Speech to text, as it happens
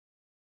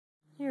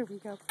Here we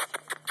go. Pop,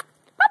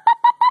 pop,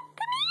 pop, pop.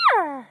 Come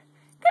here.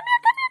 Come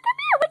here, come here, come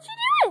here. What you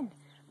doing?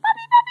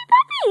 Puppy, puppy,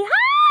 puppy.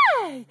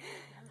 Hi.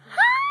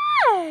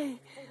 Hi.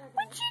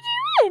 What you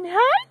doing?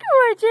 Hi,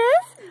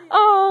 gorgeous.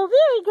 Oh,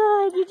 very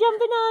good. You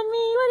jumping on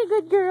me? What a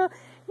good girl.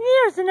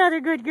 There's another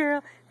good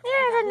girl.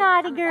 There's a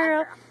naughty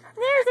girl.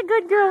 There's a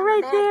good girl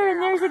right there, and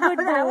there's a good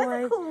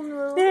boy.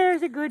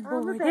 There's a good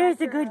boy.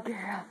 There's a good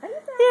girl.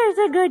 There's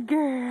a good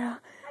girl.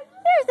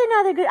 There's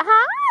another good.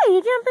 Hi,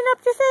 you jumping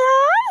up to say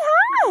hi?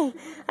 Hi.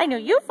 I know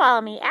you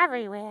follow me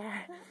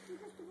everywhere.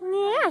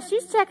 Yeah,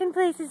 she's checking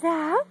places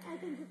out.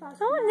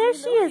 Oh, and there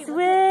she is,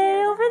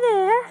 way over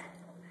there.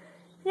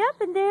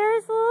 Yep, and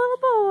there's the little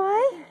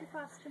boy.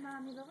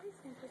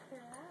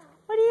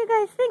 What do you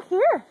guys think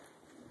here?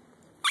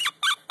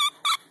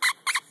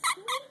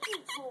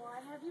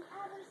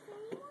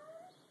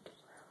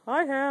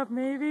 I have,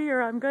 maybe,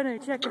 or I'm going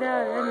to check it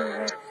out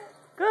anyway.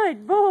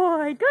 Good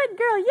boy, good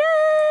girl.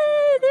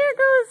 Yay! There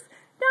goes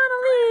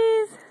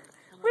Donnelise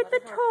with the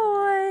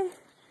toy.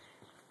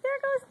 There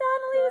goes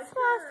Donnelise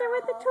Foster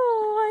with the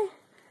toy.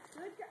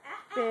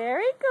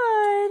 Very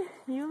good.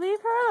 You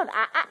leave her alone.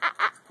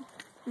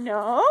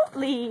 No,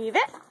 leave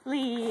it,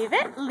 leave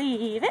it,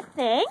 leave it.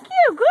 Thank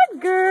you.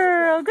 Good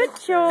girl. Good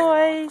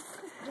choice.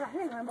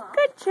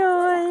 Good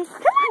choice.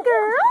 Come on,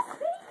 girls.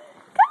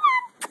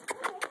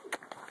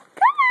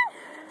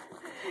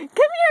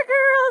 Come here,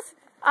 girls.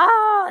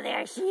 Oh,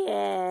 there she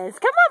is.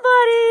 Come on,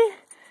 buddy.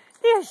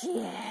 There she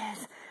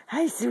is.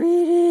 Hi,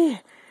 sweetie.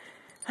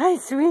 Hi,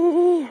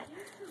 sweetie.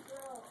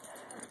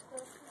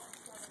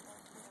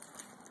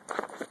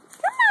 Come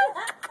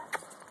on.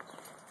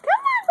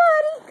 Come on,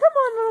 buddy. Come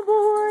on, little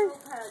boy.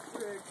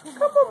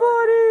 Come on,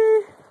 buddy.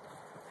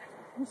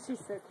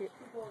 She's so cute.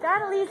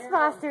 Donnelise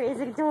Foster is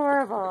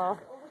adorable.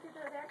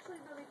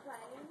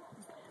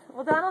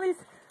 Well,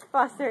 Donnelise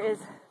Foster is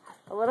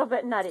a little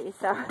bit nutty,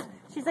 so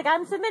she's like,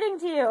 I'm submitting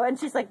to you. And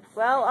she's like,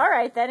 well, all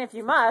right, then, if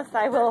you must,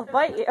 I will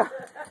bite you. All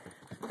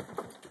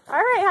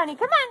right, honey,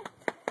 come on.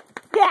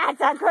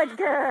 That's a good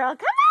girl.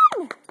 Come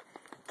on.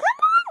 Come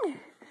on.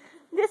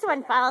 This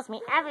one follows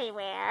me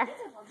everywhere.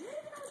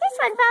 This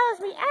one follows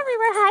me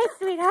everywhere. Hi,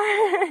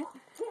 sweetheart.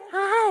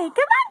 Hi.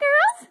 Come on, girl.